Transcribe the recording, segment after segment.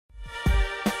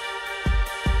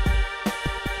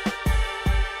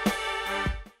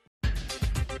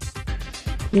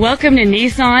Welcome to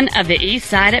Nissan of the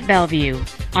Eastside at Bellevue.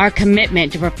 Our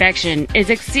commitment to perfection is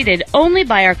exceeded only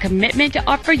by our commitment to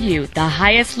offer you the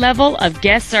highest level of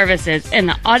guest services in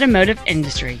the automotive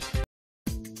industry.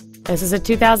 This is a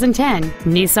 2010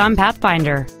 Nissan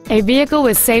Pathfinder, a vehicle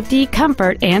with safety,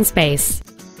 comfort, and space.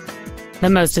 The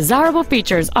most desirable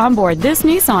features on board this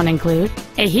Nissan include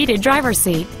a heated driver's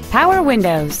seat, power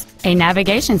windows, a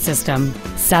navigation system,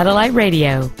 satellite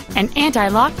radio, an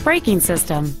anti-lock braking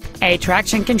system, a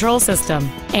traction control system,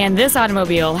 and this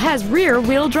automobile has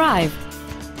rear-wheel drive.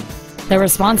 The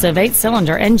responsive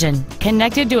 8-cylinder engine,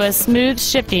 connected to a smooth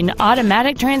shifting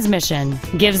automatic transmission,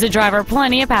 gives the driver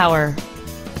plenty of power.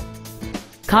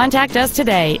 Contact us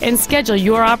today and schedule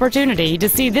your opportunity to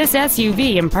see this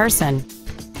SUV in person.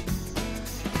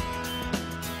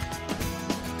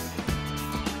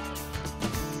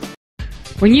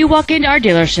 When you walk into our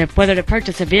dealership, whether to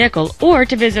purchase a vehicle or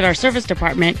to visit our service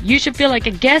department, you should feel like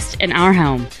a guest in our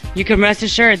home. You can rest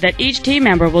assured that each team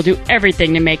member will do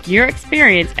everything to make your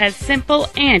experience as simple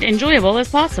and enjoyable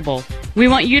as possible. We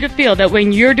want you to feel that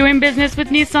when you're doing business with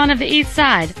Nissan of the East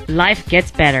Side, life gets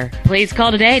better. Please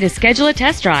call today to schedule a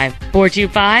test drive.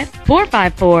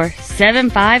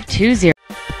 425-454-7520.